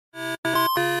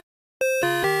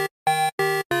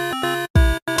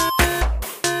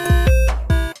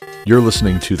You're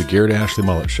listening to the Garrett Ashley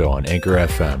Mullet Show on Anchor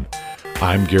FM.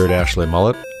 I'm Garrett Ashley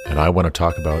Mullet, and I want to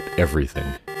talk about everything.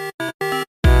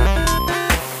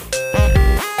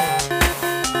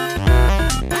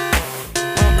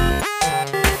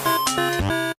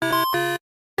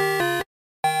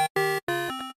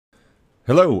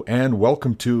 Hello, and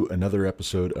welcome to another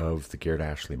episode of the Garrett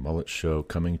Ashley Mullet Show,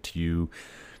 coming to you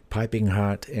piping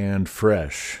hot and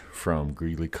fresh from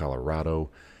Greeley,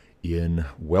 Colorado, in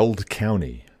Weld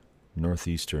County,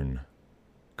 northeastern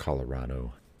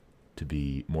Colorado, to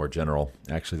be more general.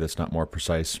 Actually, that's not more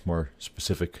precise, more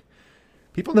specific.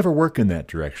 People never work in that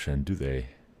direction, do they?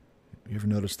 You ever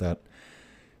notice that?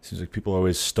 Seems like people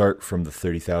always start from the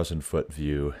 30,000 foot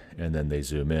view and then they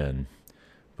zoom in.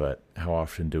 But how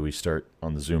often do we start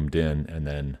on the zoomed in and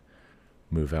then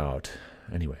move out?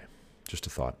 Anyway, just a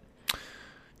thought.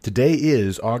 Today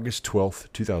is August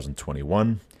 12th,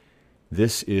 2021.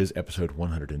 This is episode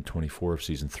 124 of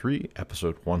season 3,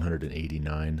 episode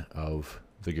 189 of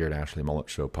the Garrett Ashley Mullet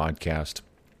Show podcast.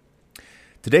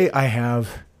 Today I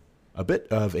have a bit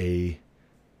of a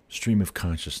stream of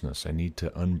consciousness. I need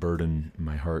to unburden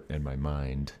my heart and my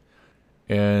mind.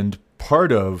 And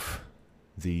part of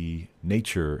the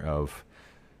nature of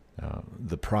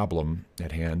the problem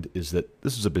at hand is that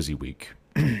this is a busy week.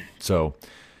 So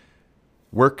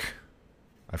work,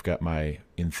 I've got my,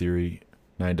 in theory,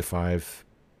 9 to 5.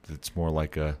 That's more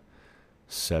like a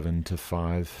 7 to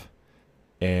 5.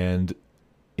 And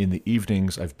in the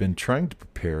evenings, I've been trying to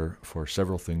prepare for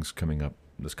several things coming up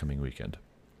this coming weekend.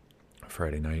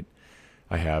 Friday night,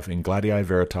 I have In Gladii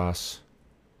Veritas.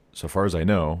 So far as I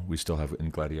know, we still have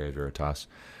In Gladii Veritas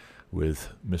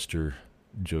with Mr.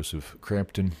 Joseph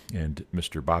Crampton and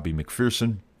Mr. Bobby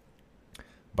McPherson.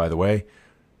 By the way,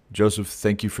 Joseph,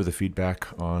 thank you for the feedback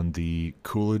on the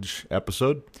Coolidge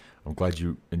episode. I'm glad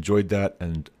you enjoyed that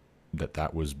and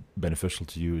that was beneficial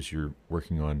to you as you're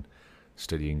working on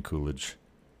studying Coolidge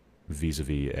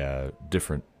vis-a-vis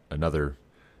another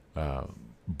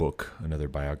book, another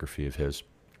biography of his.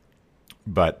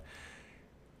 But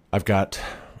I've got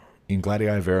In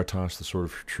Gladii Veritas, The Sword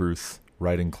of Truth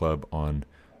writing club on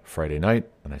Friday night,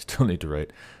 and I still need to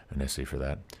write an essay for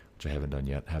that, which I haven't done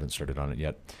yet, haven't started on it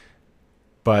yet.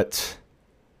 But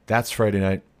that's Friday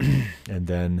night, and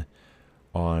then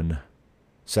on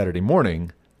Saturday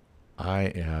morning,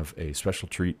 I have a special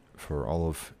treat for all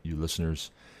of you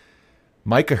listeners.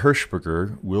 Micah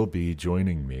Hirschberger will be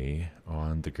joining me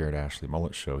on the Garrett Ashley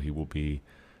Mullet Show. He will be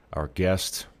our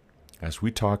guest as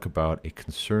we talk about a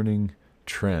concerning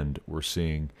trend we're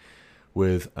seeing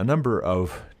with a number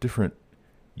of different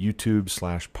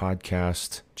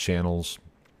YouTube/podcast channels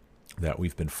that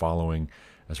we've been following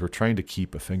as we're trying to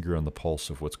keep a finger on the pulse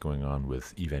of what's going on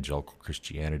with evangelical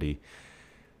Christianity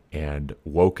and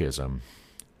wokeism.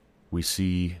 We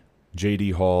see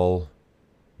J.D. Hall,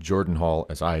 Jordan Hall,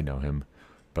 as I know him,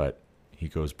 but he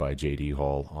goes by J.D.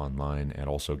 Hall online, and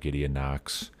also Gideon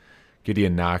Knox.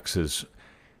 Gideon Knox is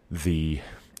the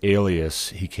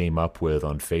alias he came up with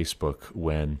on Facebook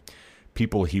when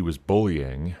people he was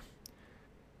bullying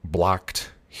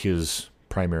blocked his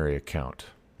primary account.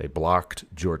 They blocked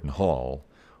Jordan Hall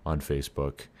on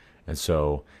Facebook, and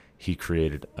so he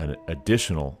created an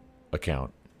additional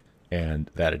account.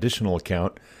 And that additional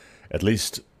account, at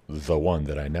least the one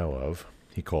that I know of,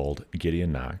 he called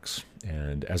Gideon Knox.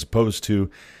 And as opposed to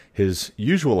his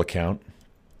usual account,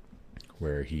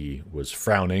 where he was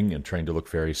frowning and trying to look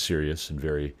very serious and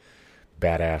very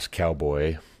badass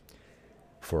cowboy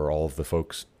for all of the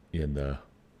folks in the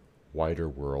wider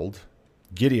world,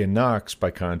 Gideon Knox,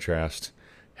 by contrast,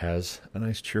 has a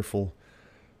nice cheerful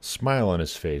smile on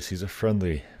his face. He's a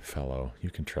friendly fellow. You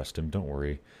can trust him. Don't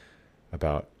worry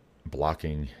about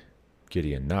blocking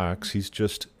Gideon Knox. He's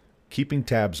just keeping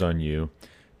tabs on you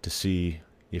to see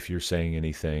if you're saying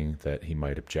anything that he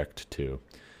might object to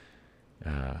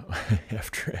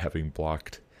after having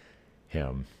blocked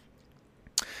him.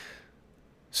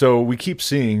 So we keep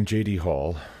seeing J.D.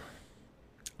 Hall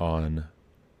on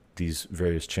these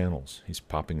various channels. He's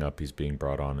popping up. He's being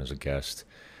brought on as a guest.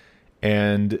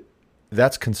 And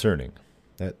that's concerning.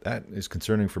 That is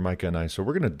concerning for Micah and I. So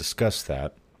we're going to discuss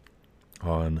that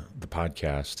on the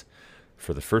podcast.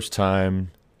 For the first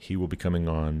time, he will be coming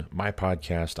on my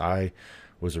podcast. I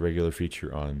was a regular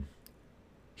feature on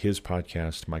his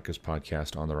podcast, Micah's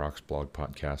podcast, On the Rocks blog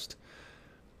podcast.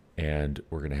 And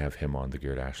we're going to have him on the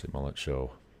Garrett Ashley Mullet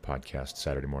Show podcast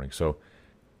Saturday morning. So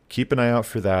keep an eye out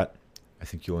for that. I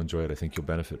think you'll enjoy it. I think you'll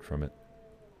benefit from it,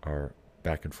 our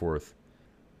back and forth.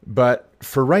 But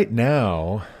for right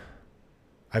now,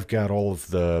 I've got all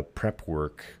of the prep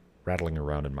work rattling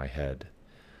around in my head.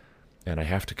 And I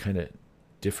have to kind of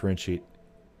differentiate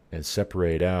and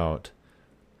separate out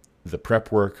the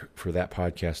prep work for that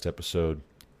podcast episode,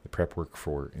 the prep work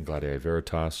for In Gladiae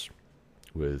Veritas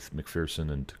with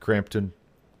McPherson and Crampton.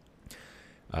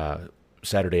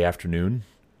 Saturday afternoon,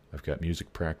 I've got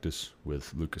music practice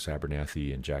with Lucas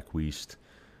Abernathy and Jack Wiest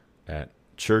at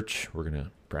church. We're going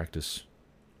to practice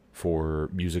for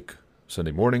music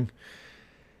Sunday morning.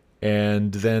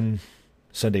 And then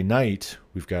Sunday night,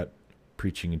 we've got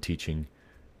preaching and teaching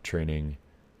training.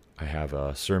 I have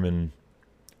a sermon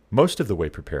most of the way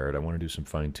prepared. I want to do some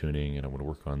fine-tuning, and I want to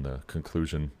work on the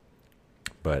conclusion.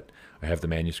 But I have the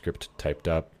manuscript typed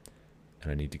up,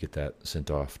 and I need to get that sent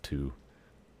off to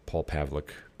Paul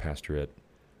Pavlik, pastor at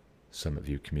Summit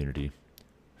View Community,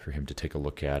 for him to take a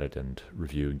look at it and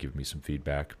review and give me some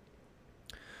feedback.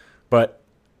 But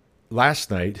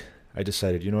last night, I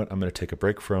decided, you know what, I'm going to take a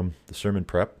break from the sermon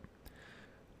prep.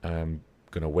 I'm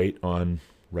going to wait on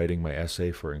writing my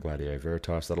essay for In Gladiae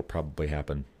Veritas. That'll probably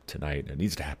happen tonight. It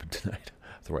needs to happen tonight.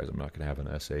 Otherwise, I'm not going to have an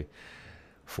essay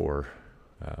for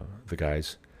the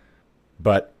guys.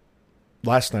 But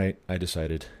last night, I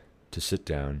decided to sit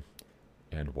down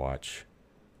and watch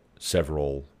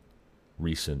several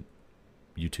recent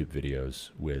YouTube videos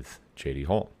with J.D.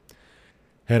 Hall.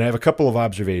 And I have a couple of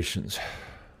observations.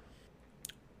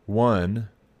 One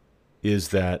is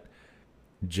that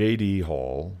J.D.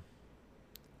 Hall,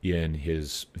 in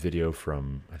his video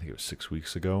from, I think it was 6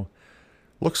 weeks ago,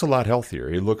 looks a lot healthier.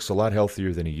 He looks a lot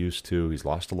healthier than he used to. He's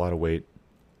lost a lot of weight.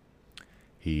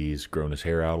 He's grown his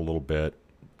hair out a little bit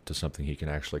to something he can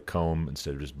actually comb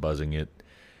instead of just buzzing it.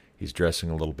 He's dressing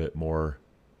a little bit more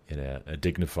in a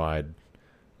dignified,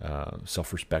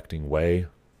 self-respecting way.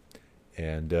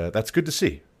 And that's good to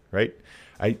see, right?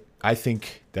 I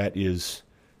think that is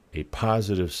a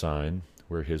positive sign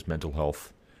where his mental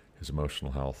health, his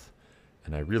emotional health,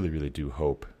 and I really, really do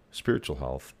hope spiritual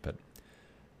health, but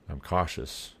I'm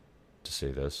cautious to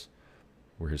say this,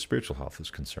 where his spiritual health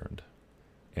is concerned.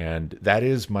 And that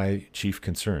is my chief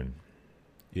concern,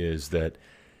 is that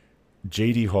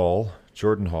J.D. Hall,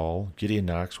 Jordan Hall, Gideon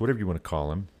Knox, whatever you want to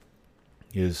call him,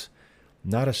 is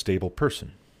not a stable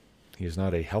person. He is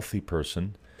not a healthy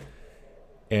person.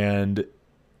 And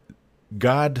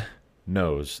God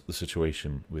knows the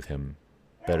situation with him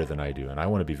better than I do. And I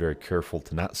want to be very careful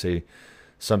to not say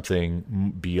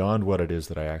something beyond what it is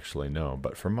that I actually know.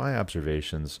 But from my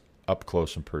observations, up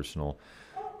close and personal,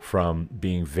 from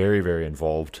being very, very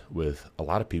involved with a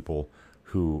lot of people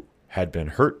who had been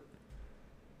hurt,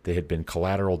 they had been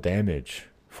collateral damage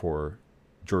for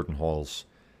Jordan Hall's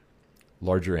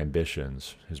larger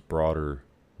ambitions, his broader,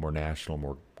 more national,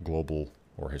 more global,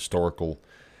 or historical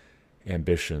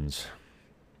ambitions.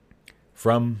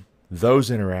 From those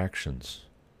interactions,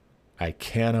 I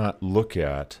cannot look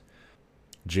at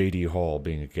J.D. Hall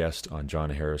being a guest on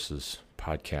John Harris's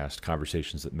podcast,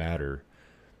 Conversations That Matter,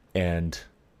 and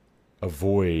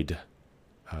avoid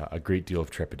a great deal of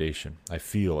trepidation. I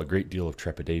feel a great deal of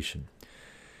trepidation.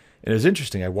 And it was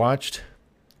interesting. I watched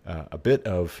a bit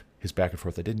of his back and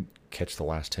forth. I didn't catch the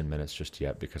last 10 minutes just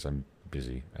yet because I'm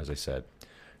busy, as I said.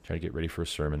 Trying to get ready for a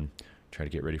sermon, trying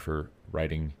to get ready for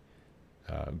writing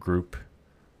group,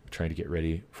 trying to get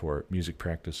ready for music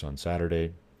practice on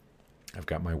Saturday. I've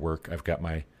got my work. I've got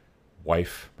my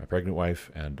wife, my pregnant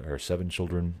wife, and our 7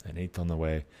 children, an 8th on the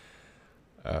way.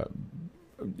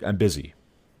 I'm busy,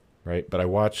 right? But I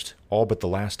watched all but the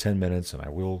last 10 minutes, and I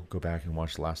will go back and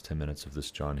watch the last 10 minutes of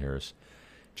this John Harris,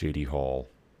 J.D. Hall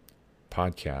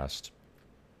podcast,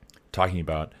 talking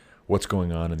about what's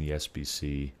going on in the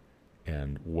SBC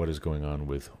and what is going on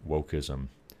with wokeism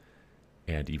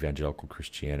and evangelical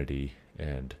Christianity.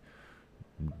 And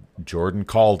Jordan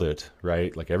called it,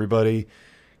 right? Like, everybody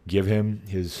give him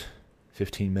his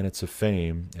 15 minutes of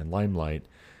fame and limelight.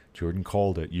 Jordan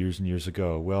called it years and years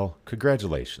ago. Well,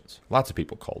 congratulations. Lots of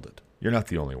people called it. You're not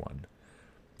the only one.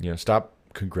 Stop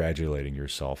congratulating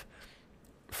yourself.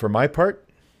 For my part,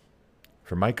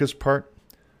 for Micah's part,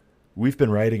 we've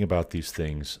been writing about these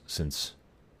things since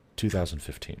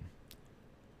 2015.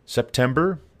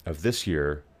 September of this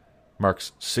year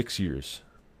marks 6 years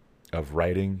of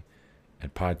writing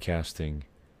and podcasting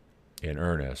in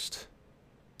earnest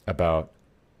about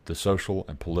the social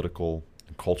and political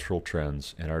and cultural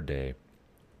trends in our day.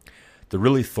 The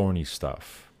really thorny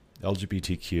stuff,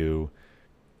 LGBTQ,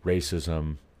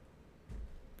 racism,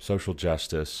 social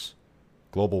justice,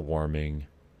 global warming,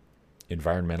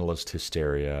 environmentalist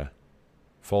hysteria,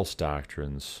 false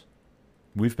doctrines.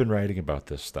 We've been writing about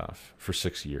this stuff for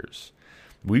 6 years.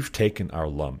 We've taken our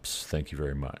lumps, thank you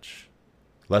very much.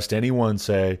 Lest anyone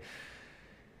say,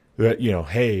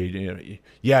 hey,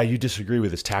 yeah, you disagree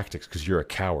with his tactics because you're a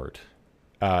coward.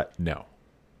 No.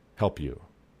 Help you.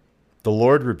 The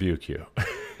Lord rebuke you.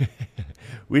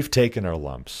 We've taken our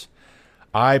lumps.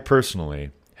 I personally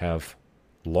have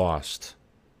lost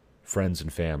friends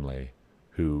and family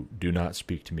who do not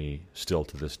speak to me still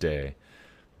to this day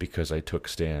because I took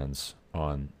stands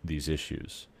on these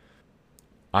issues.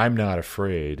 I'm not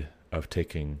afraid of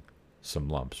taking some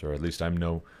lumps, or at least I'm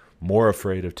no more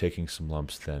afraid of taking some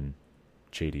lumps than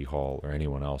J.D. Hall or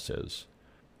anyone else is.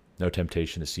 No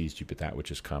temptation has seized you but that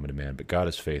which is common to man, but God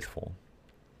is faithful.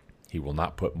 He will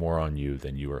not put more on you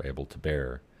than you are able to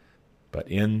bear. But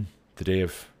in the day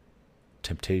of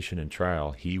temptation and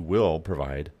trial, he will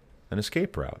provide an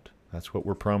escape route. That's what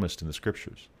we're promised in the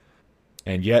Scriptures.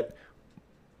 And yet,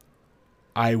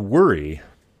 I worry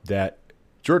that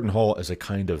Jordan Hall is a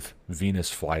kind of Venus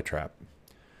flytrap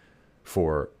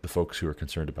for the folks who are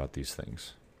concerned about these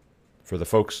things. For the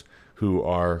folks who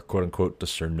are, quote-unquote,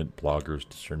 discernment bloggers,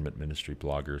 discernment ministry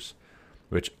bloggers,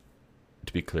 which,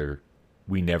 to be clear,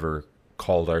 we never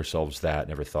called ourselves that,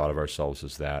 never thought of ourselves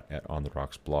as that at On the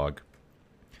Rocks blog.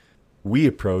 We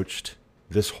approached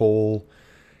this whole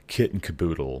kit and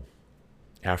caboodle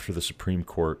after the Supreme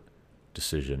Court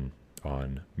decision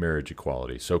on marriage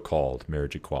equality, so-called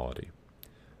marriage equality,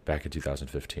 back in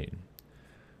 2015.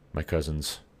 My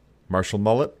cousins Marshall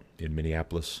Mullet in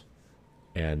Minneapolis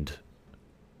and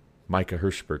Micah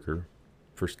Hirschberger,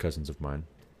 first cousins of mine,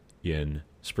 in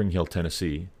Spring Hill,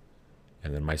 Tennessee,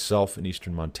 and then myself in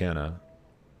eastern Montana,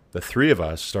 the three of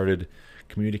us started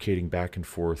communicating back and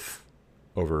forth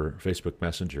over Facebook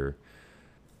Messenger,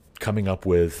 coming up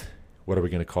with what are we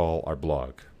going to call our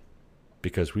blog?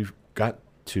 Because we've got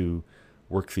to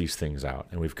work these things out,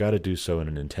 and we've got to do so in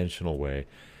an intentional way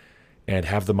and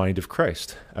have the mind of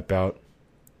Christ about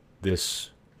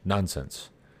this nonsense.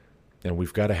 And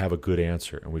we've got to have a good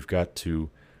answer, and we've got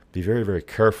to be very, very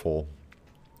careful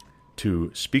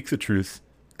to speak the truth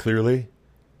clearly,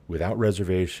 without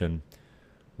reservation,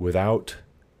 without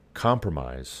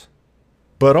compromise,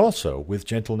 but also with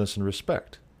gentleness and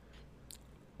respect.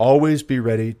 Always be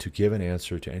ready to give an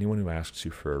answer to anyone who asks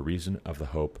you for a reason of the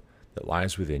hope that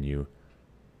lies within you,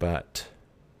 but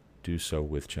do so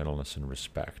with gentleness and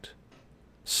respect.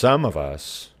 Some of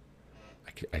us,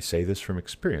 I say this from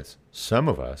experience, some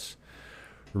of us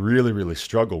really, really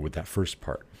struggle with that first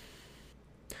part.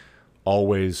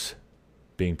 Always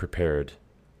being prepared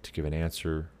to give an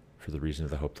answer for the reason of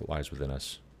the hope that lies within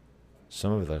us.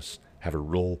 Some of us have a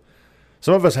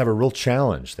real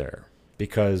challenge there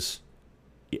because,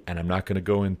 and I'm not going to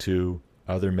go into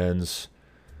other men's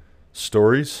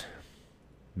stories,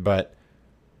 but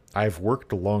I've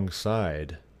worked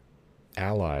alongside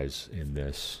allies in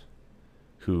this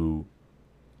who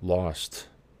lost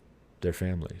their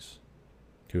families,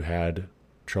 who had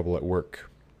trouble at work,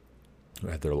 who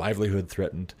had their livelihood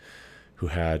threatened, who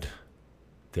had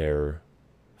their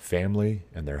family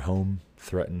and their home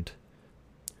threatened.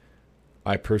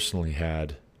 I personally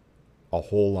had a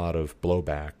whole lot of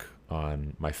blowback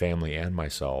on my family and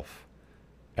myself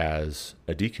as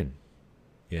a deacon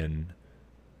in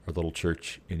our little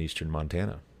church in eastern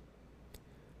Montana.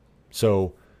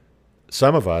 So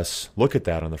some of us look at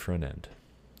that on the front end,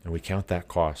 and we count that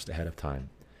cost ahead of time.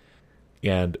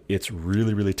 And it's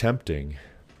really, really tempting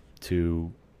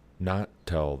to not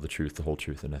tell the truth, the whole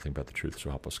truth, and nothing but the truth, so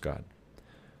help us God.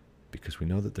 Because we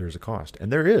know that there's a cost.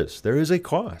 And there is a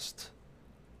cost.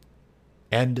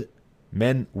 And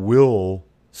men will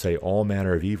say all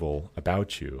manner of evil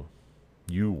about you.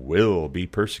 You will be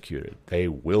persecuted. They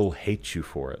will hate you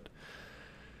for it.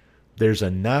 There's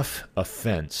enough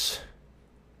offense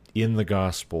in the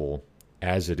gospel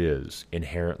as it is,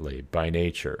 inherently, by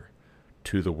nature,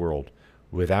 to the world,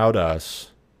 without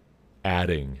us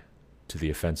adding to the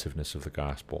offensiveness of the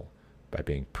gospel by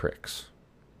being pricks.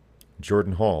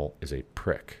 Jordan Hall is a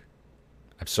prick.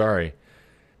 I'm sorry.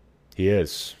 He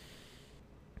is.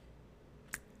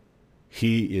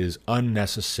 He is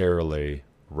unnecessarily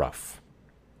rough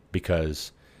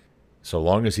because so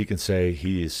long as he can say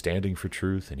he is standing for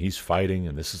truth and he's fighting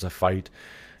and this is a fight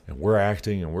and we're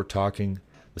acting and we're talking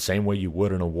the same way you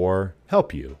would in a war,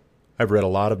 help you. I've read a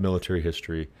lot of military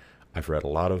history. I've read a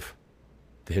lot of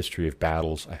the history of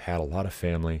battles. I've had a lot of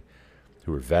family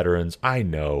who are veterans. I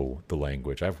know the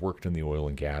language. I've worked in the oil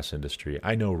and gas industry.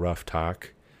 I know rough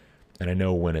talk, and I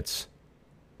know when it's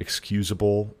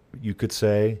excusable, you could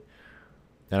say.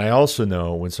 And I also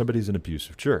know when somebody's an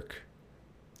abusive jerk,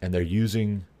 and they're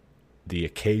using the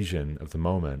occasion of the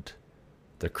moment,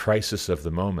 the crisis of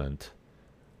the moment,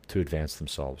 to advance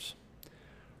themselves.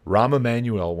 Rahm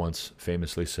Emanuel once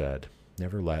famously said,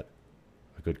 "Never let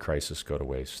a good crisis go to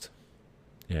waste."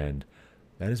 And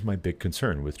that is my big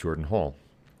concern with Jordan Hall,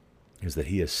 is that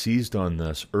he has seized on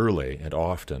this early and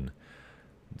often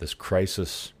this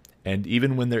crisis. And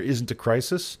even when there isn't a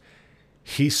crisis,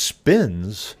 he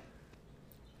spins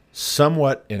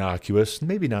somewhat innocuous,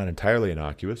 maybe not entirely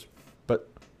innocuous, but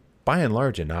by and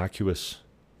large innocuous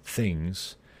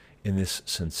things in this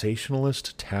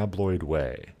sensationalist tabloid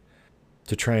way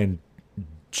to try and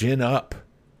gin up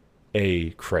a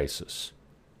crisis,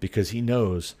 because he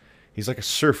knows he's like a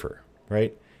surfer,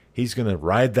 right? He's going to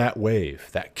ride that wave,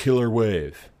 that killer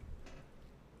wave.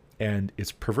 And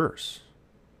it's perverse,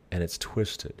 and it's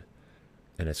twisted,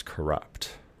 and it's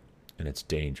corrupt, and it's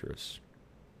dangerous.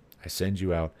 I send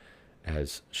you out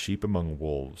as sheep among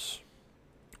wolves.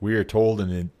 We are told in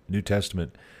the New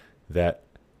Testament that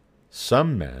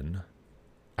some men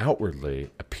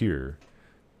outwardly appear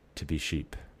to be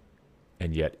sheep,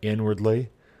 and yet inwardly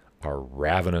are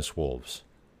ravenous wolves.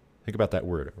 Think about that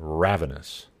word,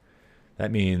 ravenous.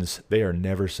 That means they are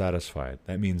never satisfied.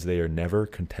 That means they are never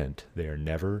content. They are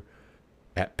never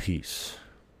at peace.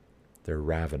 They're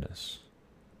ravenous.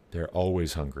 They're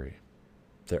always hungry.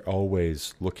 They're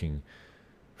always looking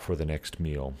for the next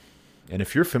meal. And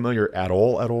if you're familiar at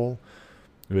all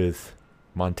with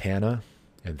Montana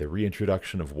and the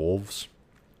reintroduction of wolves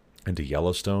into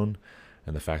Yellowstone,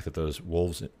 and the fact that those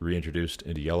wolves reintroduced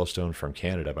into Yellowstone from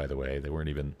Canada, by the way, they weren't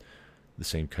even the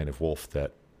same kind of wolf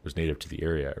that was native to the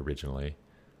area originally.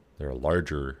 They're a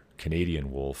larger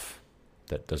Canadian wolf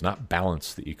that does not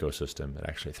balance the ecosystem. It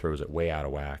actually throws it way out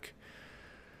of whack.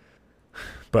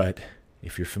 But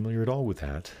if you're familiar at all with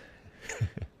that,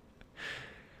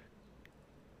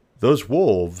 those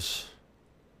wolves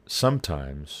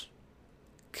sometimes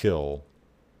kill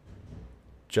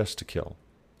just to kill,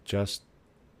 just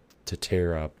to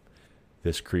tear up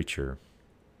this creature,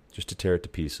 just to tear it to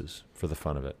pieces for the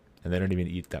fun of it. And they don't even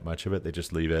eat that much of it. They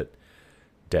just leave it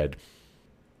dead.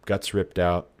 Guts ripped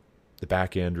out, the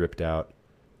back end ripped out,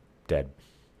 dead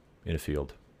in a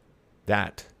field.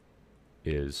 That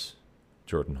is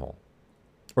Jordan Hall.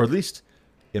 Or at least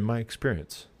in my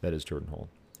experience, that is Jordan Hall.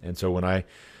 And so when I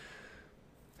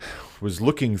was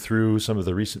looking through some of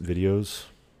the recent videos,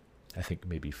 I think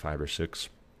maybe 5 or 6,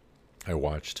 I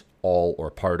watched all or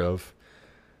part of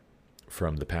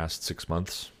from the past 6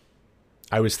 months,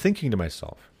 I was thinking to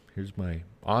myself, here's my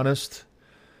honest,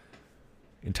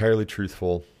 entirely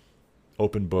truthful,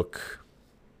 open book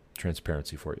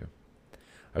transparency for you.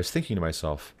 I was thinking to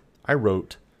myself, I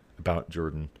wrote about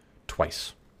Jordan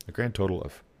twice, a grand total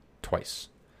of twice,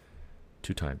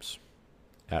 2 times,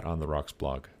 at On the Rocks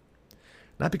blog.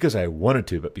 Not because I wanted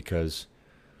to, but because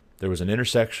there was an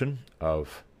intersection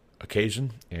of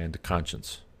occasion and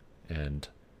conscience, and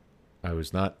I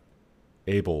was not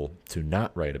able to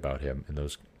not write about him in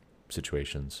those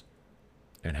situations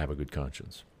and have a good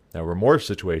conscience. There were more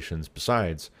situations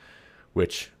besides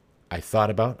which I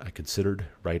thought about, I considered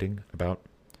writing about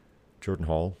Jordan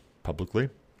Hall publicly,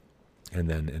 and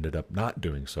then ended up not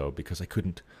doing so because I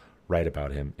couldn't write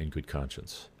about him in good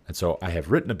conscience. And so I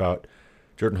have written about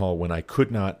Jordan Hall when I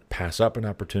could not pass up an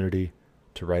opportunity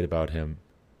to write about him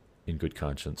in good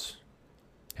conscience.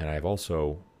 And I've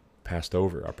also passed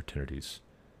over opportunities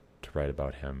to write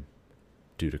about him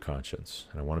due to conscience.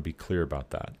 And I want to be clear about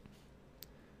that.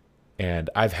 And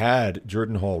I've had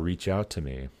Jordan Hall reach out to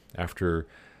me after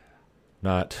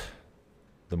not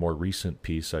the more recent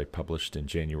piece I published in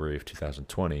January of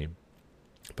 2020,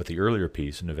 but the earlier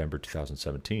piece in November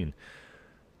 2017.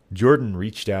 Jordan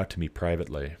reached out to me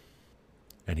privately,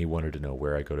 and he wanted to know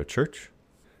where I go to church,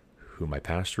 who my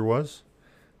pastor was,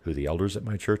 who the elders at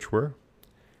my church were,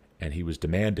 and he was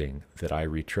demanding that I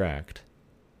retract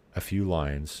a few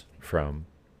lines from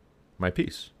my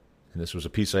piece. And this was a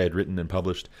piece I had written and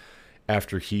published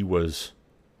after he was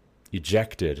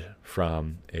ejected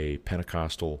from a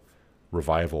Pentecostal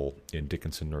revival in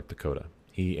Dickinson, North Dakota.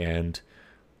 He and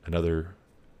another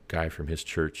guy from his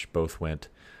church both went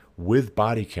with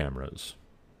body cameras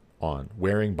on,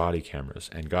 wearing body cameras,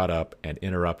 and got up and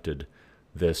interrupted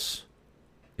this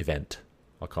event.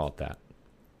 I'll call it that.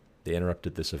 They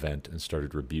interrupted this event and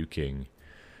started rebuking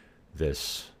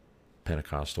this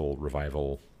Pentecostal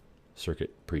revival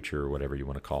circuit preacher, or whatever you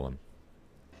want to call him.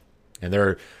 And there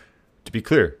are, to be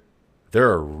clear, there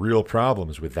are real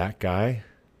problems with that guy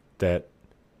that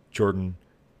Jordan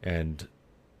and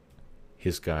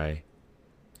his guy,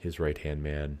 his right-hand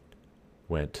man,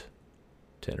 went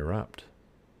to interrupt.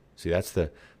 See, that's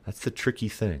the tricky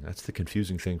thing. That's the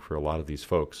confusing thing for a lot of these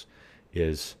folks,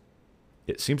 is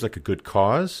it seems like a good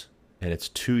cause, and it's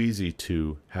too easy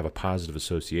to have a positive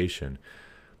association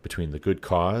between the good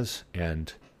cause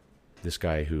and this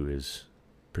guy who is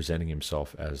presenting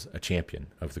himself as a champion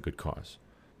of the good cause.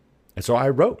 And so I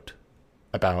wrote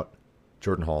about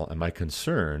Jordan Hall and my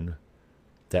concern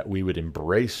that we would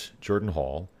embrace Jordan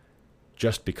Hall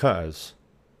just because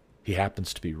he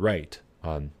happens to be right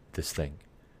on this thing.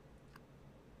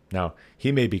 Now,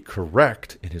 he may be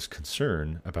correct in his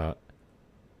concern about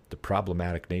the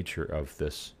problematic nature of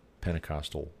this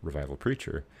Pentecostal revival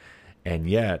preacher, and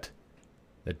yet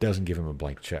that doesn't give him a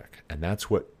blank check. And that's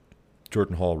what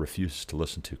Jordan Hall refuses to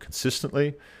listen to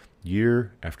consistently,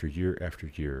 year after year after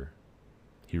year.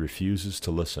 He refuses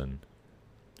to listen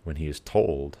when he is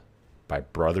told by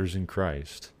brothers in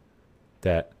Christ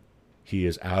that he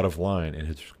is out of line in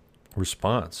his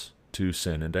response to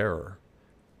sin and error.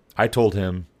 I told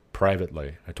him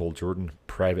privately, I told Jordan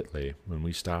privately when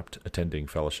we stopped attending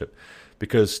fellowship,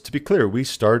 because to be clear, we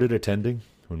started attending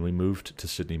when we moved to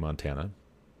Sidney, Montana,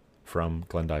 from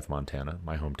Glendive, Montana,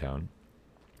 my hometown,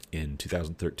 in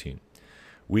 2013.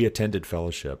 We attended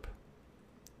fellowship,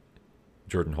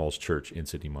 Jordan Hall's church in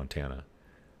Sidney, Montana,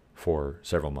 for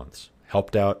several months.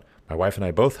 Helped out, my wife and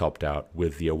I both helped out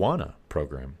with the Awana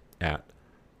program at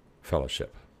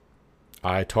fellowship.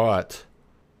 I taught,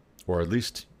 or at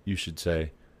least you should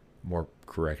say more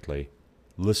correctly,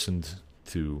 listened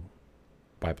to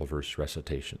Bible verse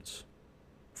recitations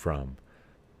from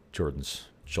Jordan's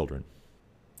children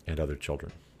and other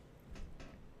children.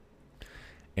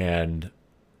 And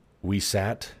we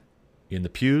sat in the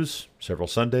pews several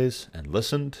Sundays and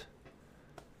listened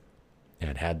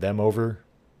and had them over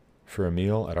for a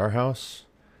meal at our house,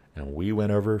 and we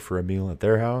went over for a meal at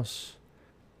their house,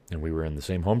 and we were in the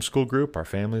same homeschool group. Our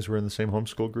families were in the same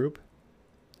homeschool group.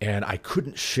 And I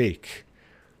couldn't shake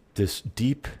this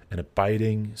deep and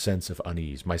abiding sense of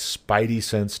unease. My spidey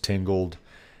sense tingled,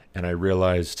 and I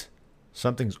realized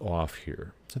something's off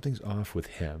here. Something's off with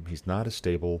him. He's not a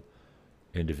stable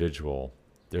individual.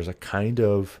 There's a kind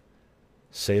of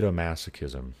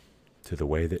sadomasochism to the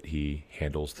way that he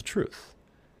handles the truth.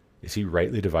 Is he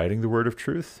rightly dividing the word of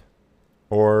truth?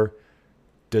 Or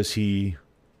does he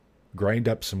grind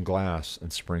up some glass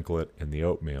and sprinkle it in the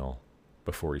oatmeal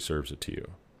before he serves it to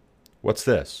you? What's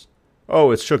this? Oh,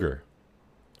 it's sugar.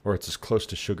 Or it's as close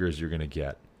to sugar as you're going to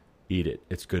get. Eat it.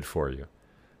 It's good for you.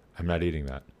 I'm not eating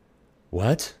that.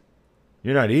 What?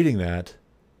 You're not eating that?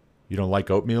 You don't like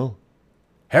oatmeal?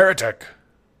 Heretic!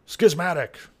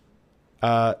 Schismatic!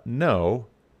 No.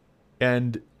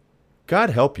 And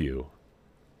God help you.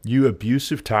 You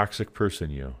abusive, toxic person,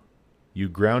 you. You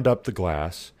ground up the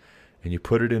glass, and you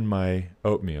put it in my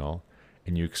oatmeal,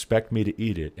 and you expect me to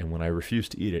eat it, and when I refuse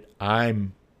to eat it,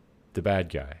 I'm the bad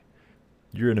guy.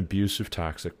 You're an abusive,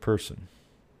 toxic person.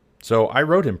 So I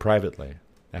wrote him privately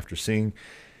after seeing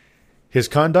his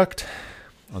conduct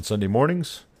on Sunday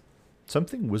mornings.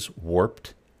 Something was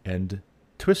warped and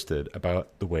twisted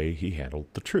about the way he handled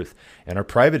the truth and our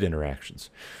private interactions.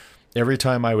 Every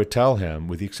time I would tell him,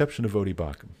 with the exception of Voddie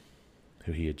Baucham,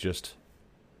 who he had just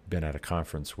been at a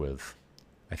conference with,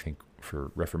 I think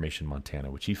for Reformation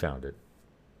Montana, which he founded.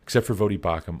 Except for Voddie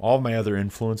Baucham, all my other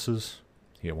influences,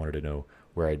 he wanted to know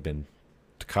where I'd been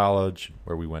to college,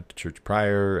 where we went to church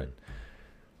prior, and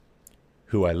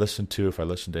who I listened to, if I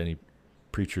listened to any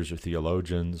preachers or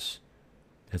theologians.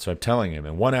 And so I'm telling him,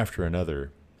 and one after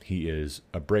another, he is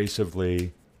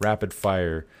abrasively, rapid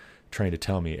fire, trying to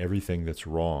tell me everything that's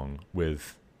wrong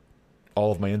with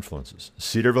all of my influences.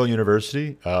 Cedarville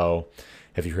University? Oh,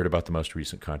 have you heard about the most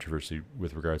recent controversy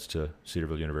with regards to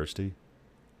Cedarville University?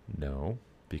 No,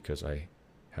 because I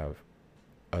have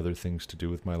other things to do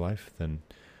with my life than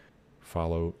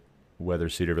follow whether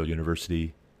Cedarville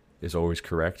University is always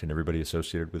correct and everybody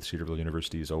associated with Cedarville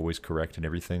University is always correct in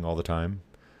everything all the time,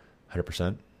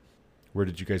 100%. Where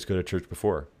did you guys go to church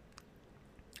before?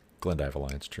 Glendive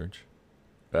Alliance Church.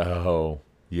 Oh,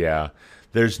 yeah.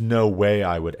 There's no way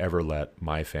I would ever let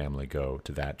my family go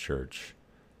to that church.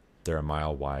 They're a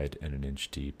mile wide and an inch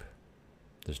deep.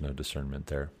 There's no discernment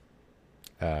there.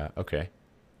 Okay.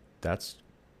 That's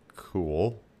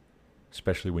cool.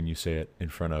 Especially when you say it in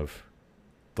front of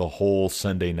the whole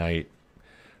Sunday night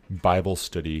Bible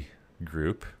study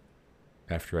group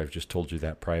after I've just told you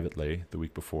that privately the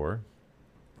week before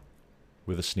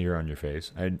with a sneer on your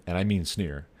face. And I mean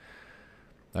sneer.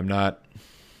 I'm not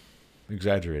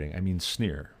exaggerating. I mean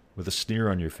sneer. With a sneer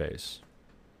on your face.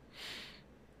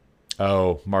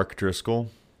 Oh, Mark Driscoll.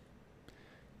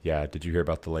 Yeah, did you hear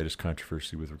about the latest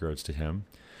controversy with regards to him?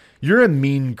 You're a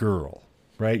mean girl,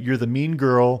 right? You're the mean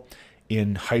girl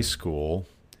in high school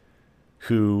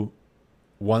who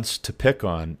wants to pick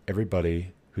on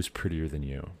everybody who's prettier than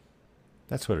you.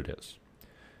 That's what it is.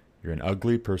 You're an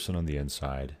ugly person on the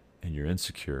inside, and you're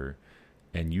insecure,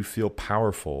 and you feel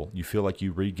powerful. You feel like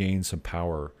you regained some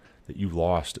power that you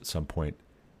lost at some point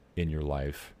in your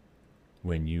life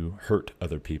when you hurt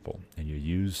other people, and you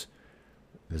use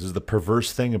This is the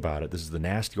perverse thing about it. This is the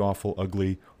nasty, awful,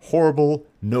 ugly, horrible,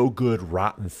 no good,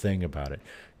 rotten thing about it.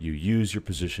 You use your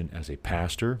position as a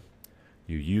pastor.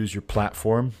 You use your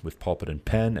platform with Pulpit and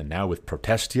Pen, and now with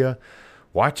Protestia.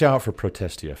 Watch out for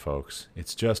Protestia, folks.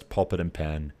 It's just Pulpit and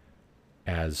Pen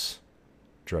as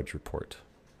Drudge Report.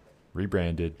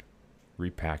 Rebranded,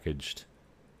 repackaged,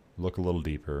 look a little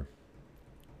deeper.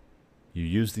 You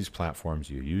use these platforms,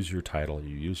 you use your title,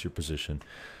 you use your position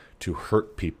to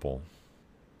hurt people.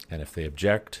 And if they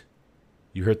object,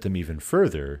 you hurt them even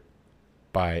further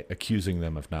by accusing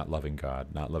them of not loving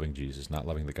God, not loving Jesus, not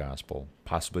loving the gospel,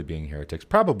 possibly being heretics,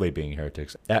 probably being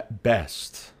heretics, at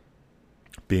best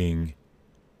being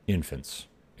infants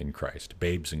in Christ,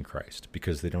 babes in Christ,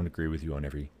 because they don't agree with you on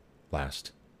every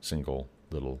last single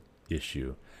little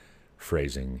issue,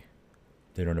 phrasing.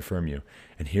 They don't affirm you.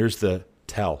 And here's the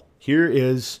tell. Here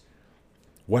is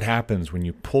what happens when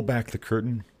you pull back the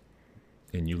curtain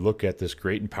and you look at this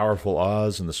great and powerful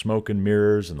Oz and the smoke and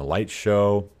mirrors and the light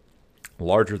show,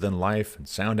 larger than life and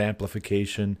sound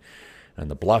amplification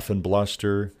and the bluff and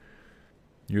bluster.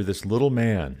 You're this little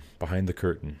man behind the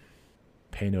curtain.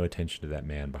 Pay no attention to that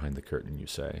man behind the curtain, you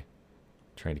say,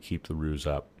 trying to keep the ruse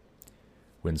up.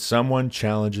 When someone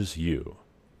challenges you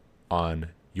on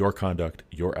your conduct,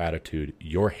 your attitude,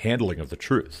 your handling of the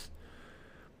truth,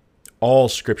 all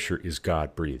Scripture is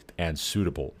God-breathed and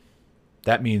suitable.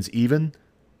 That means even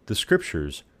the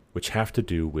Scriptures which have to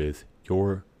do with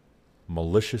your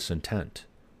malicious intent,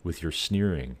 with your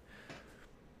sneering,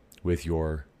 with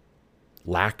your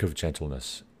lack of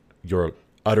gentleness, your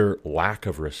utter lack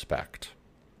of respect.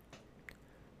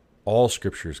 All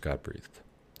Scripture is God-breathed.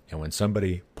 And when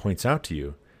somebody points out to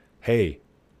you, hey,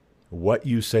 what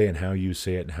you say and how you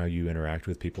say it and how you interact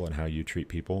with people and how you treat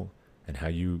people and how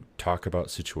you talk about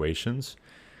situations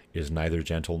is neither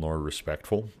gentle nor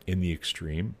respectful in the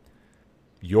extreme,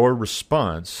 your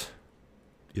response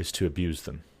is to abuse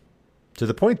them. To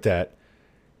the point that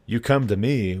you come to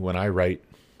me when I write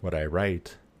what I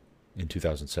write in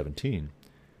 2017.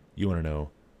 You want to know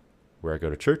where I go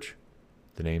to church,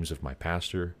 the names of my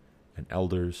pastor and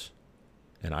elders,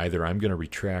 and either I'm going to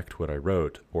retract what I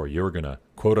wrote or you're going to,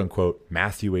 quote unquote,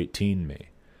 Matthew 18 me.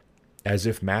 As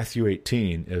if Matthew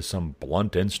 18 is some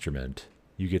blunt instrument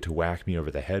you get to whack me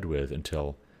over the head with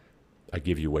until I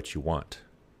give you what you want.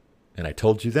 And I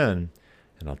told you then,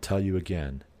 and I'll tell you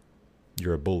again,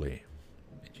 you're a bully.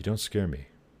 You don't scare me.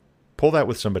 Pull that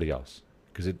with somebody else,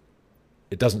 because it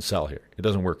doesn't sell here. It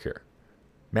doesn't work here.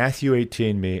 Matthew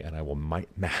 18 me, and I will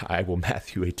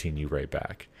Matthew 18 you right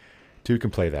back. Two can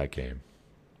play that game.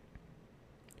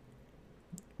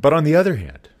 But on the other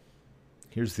hand,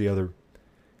 here's the other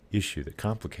issue that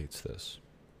complicates this.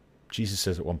 Jesus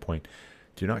says at one point,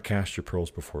 do not cast your pearls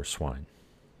before swine.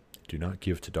 Do not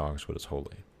give to dogs what is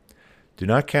holy. Do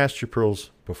not cast your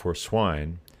pearls before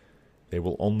swine. They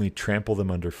will only trample them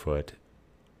underfoot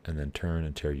and then turn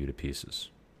and tear you to pieces.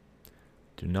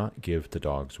 Do not give to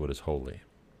dogs what is holy.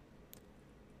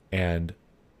 And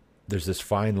there's this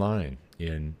fine line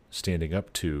in standing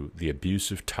up to the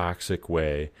abusive, toxic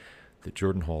way that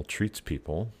Jordan Hall treats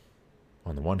people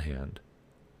on the one hand,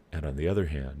 and on the other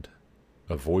hand,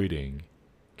 avoiding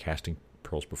casting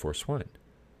pearls before swine,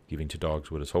 giving to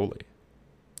dogs what is holy.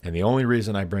 And the only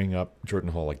reason I bring up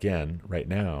Jordan Hall again right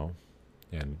now,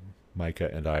 and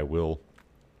Micah and I will,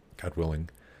 God willing,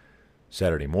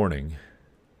 Saturday morning,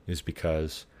 is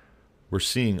because we're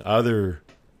seeing other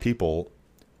people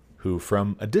who,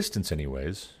 from a distance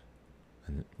anyways,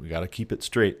 and we got to keep it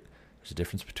straight, there's a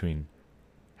difference between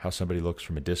how somebody looks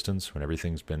from a distance when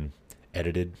everything's been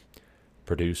edited,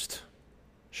 produced,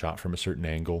 shot from a certain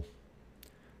angle,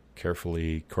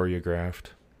 carefully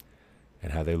choreographed,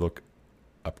 and how they look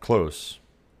up close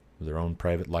with their own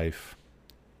private life.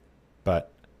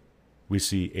 But we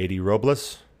see A.D.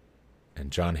 Robles and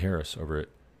John Harris over at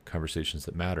Conversations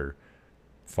That Matter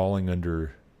falling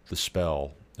under the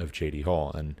spell of J.D.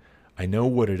 Hall. And I know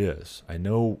what it is. I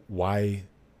know why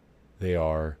they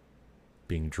are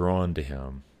being drawn to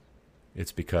him.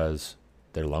 It's because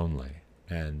they're lonely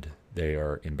and they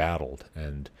are embattled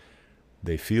and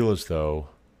they feel as though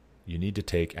you need to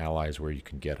take allies where you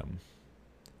can get them.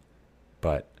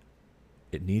 But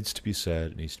it needs to be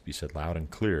said, loud and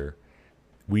clear.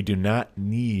 We do not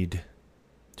need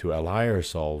to ally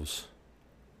ourselves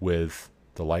with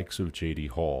the likes of J.D.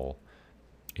 Hall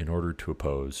in order to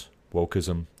oppose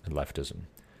wokeism and leftism.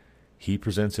 He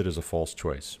presents it as a false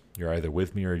choice. You're either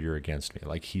with me or you're against me,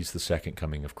 like he's the second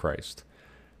coming of Christ.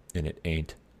 And it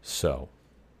ain't so.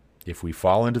 If we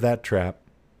fall into that trap,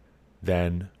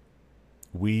 then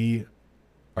we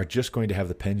are just going to have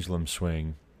the pendulum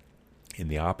swing in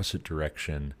the opposite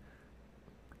direction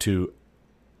to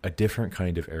a different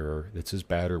kind of error that's as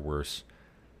bad or worse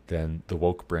than the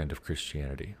woke brand of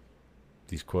Christianity.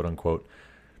 These quote-unquote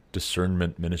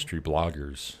discernment ministry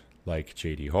bloggers like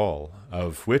J.D. Hall,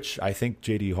 of which I think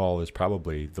J.D. Hall is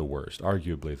probably the worst,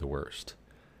 arguably the worst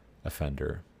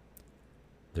offender.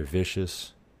 They're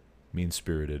vicious,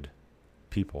 mean-spirited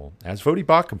people, as Voddie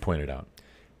Baucham pointed out.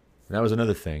 And that was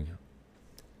another thing.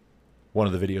 One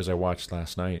of the videos I watched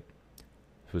last night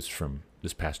was from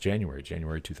this past January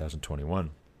 2021.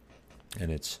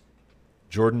 And it's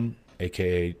Jordan,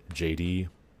 a.k.a. J.D.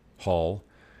 Hall,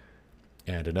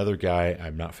 and another guy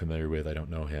I'm not familiar with. I don't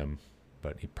know him,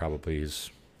 but he probably has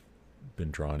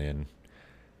been drawn in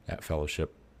at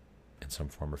Fellowship in some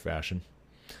form or fashion.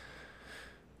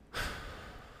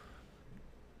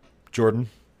 Jordan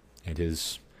and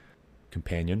his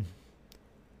companion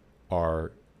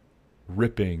are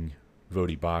ripping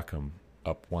Voddie Baucham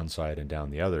up one side and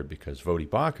down the other because Voddie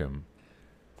Baucham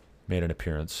made an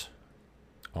appearance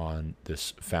on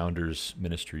this Founders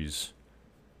Ministries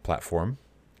platform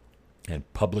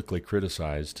and publicly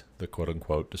criticized the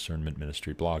quote-unquote discernment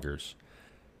ministry bloggers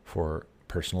for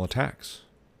personal attacks,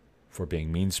 for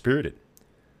being mean-spirited,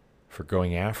 for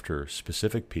going after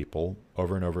specific people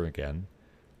over and over again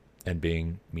and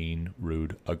being mean,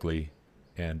 rude, ugly,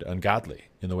 and ungodly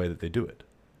in the way that they do it.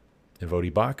 And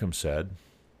Voddie Baucham said,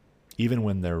 even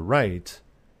when they're right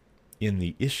in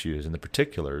the issues, in the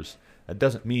particulars, that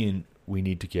doesn't mean we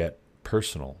need to get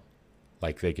personal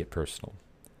like they get personal.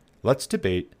 Let's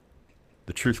debate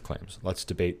the truth claims. Let's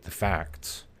debate the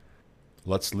facts.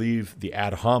 Let's leave the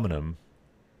ad hominem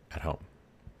at home.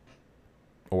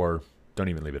 Or don't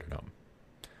even leave it at home.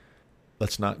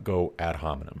 Let's not go ad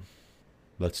hominem.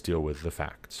 Let's deal with the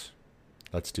facts.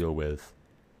 Let's deal with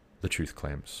the truth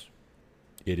claims.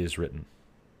 It is written.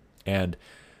 And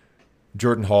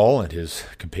Jordan Hall and his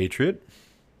compatriot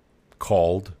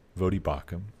called Voddie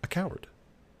Baucham a coward.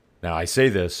 Now, I say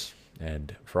this,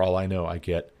 and for all I know, I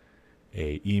get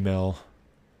an email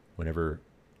whenever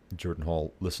Jordan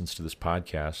Hall listens to this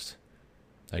podcast.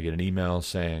 I get an email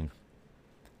saying,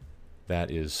 that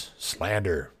is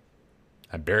slander.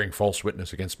 I'm bearing false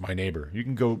witness against my neighbor. You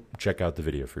can go check out the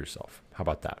video for yourself. How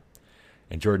about that?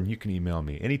 And Jordan, you can email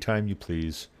me anytime you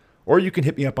please, or you can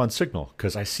hit me up on Signal,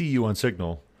 because I see you on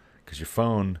Signal, because your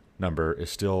phone number is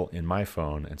still in my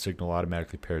phone, and Signal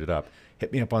automatically paired it up.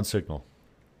 Hit me up on Signal.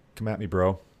 Come at me,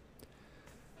 bro.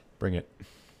 Bring it.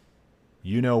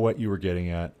 You know what you were getting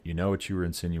at. You know what you were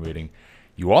insinuating.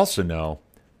 You also know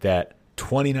that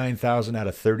 29,000 out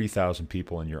of 30,000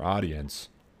 people in your audience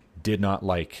did not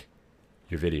like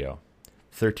your video.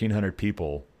 1,300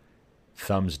 people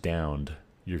thumbs downed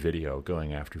your video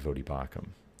going after Voddie Baucham.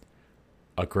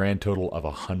 A grand total of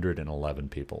 111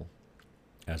 people,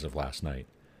 as of last night,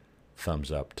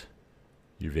 thumbs upped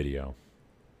your video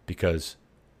because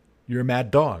you're a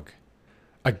mad dog.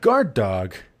 A guard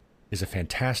dog is a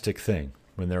fantastic thing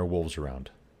when there are wolves around.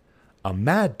 A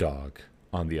mad dog,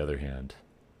 on the other hand,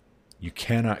 you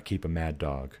cannot keep a mad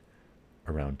dog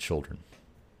around children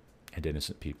and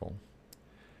innocent people.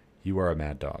 You are a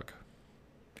mad dog.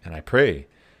 And I pray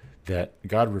that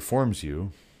God reforms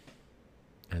you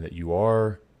and that you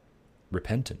are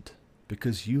repentant,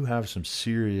 because you have some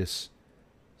serious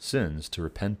sins to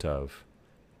repent of.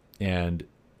 And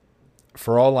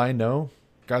for all I know,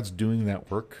 God's doing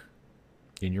that work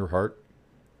in your heart,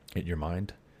 in your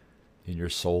mind, in your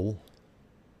soul.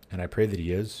 And I pray that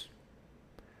He is.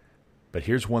 But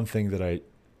here's one thing that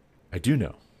I do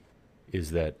know,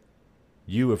 is that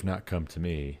you have not come to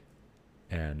me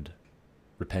and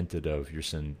repented of your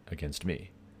sin against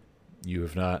me. You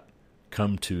have not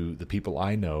come to the people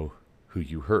I know who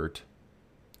you hurt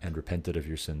and repented of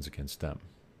your sins against them.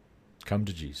 Come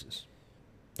to Jesus.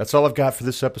 That's all I've got for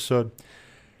this episode.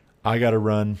 I got to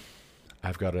run.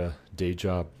 I've got a day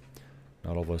job.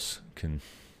 Not all of us can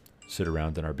sit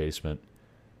around in our basement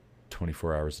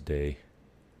 24 hours a day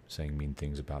saying mean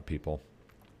things about people.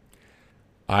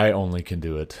 I only can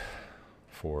do it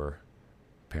for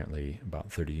apparently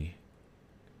about 30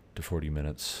 to 40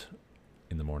 minutes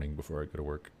in the morning before I go to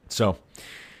work. So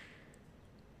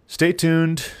stay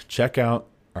tuned. Check out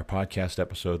our podcast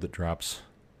episode that drops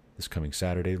this coming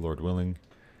Saturday, Lord willing.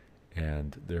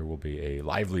 And there will be a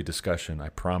lively discussion, I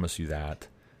promise you that,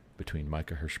 between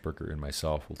Micah Hirschberger and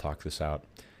myself. We'll talk this out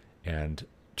and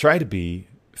try to be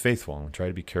faithful and try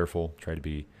to be careful, try to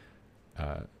be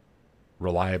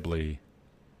reliably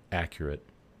accurate,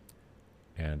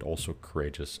 and also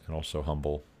courageous and also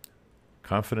humble.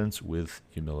 Confidence with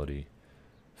humility,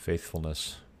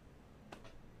 faithfulness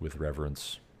with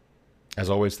reverence. As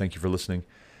always, thank you for listening.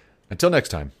 Until next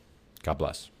time, God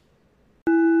bless.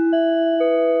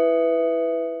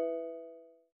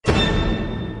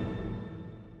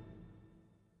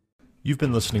 You've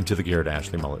been listening to the Garrett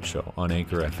Ashley Mullet Show on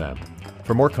Anchor FM.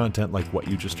 For more content like what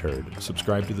you just heard,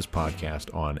 subscribe to this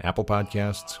podcast on Apple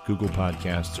Podcasts, Google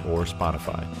Podcasts, or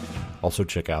Spotify. Also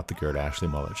check out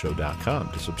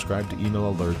thegarrettashleymulletshow.com to subscribe to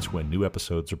email alerts when new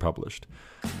episodes are published.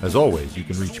 As always, you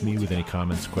can reach me with any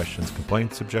comments, questions,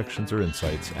 complaints, objections, or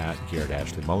insights at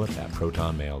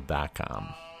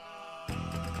garrettashleyMullet@protonmail.com.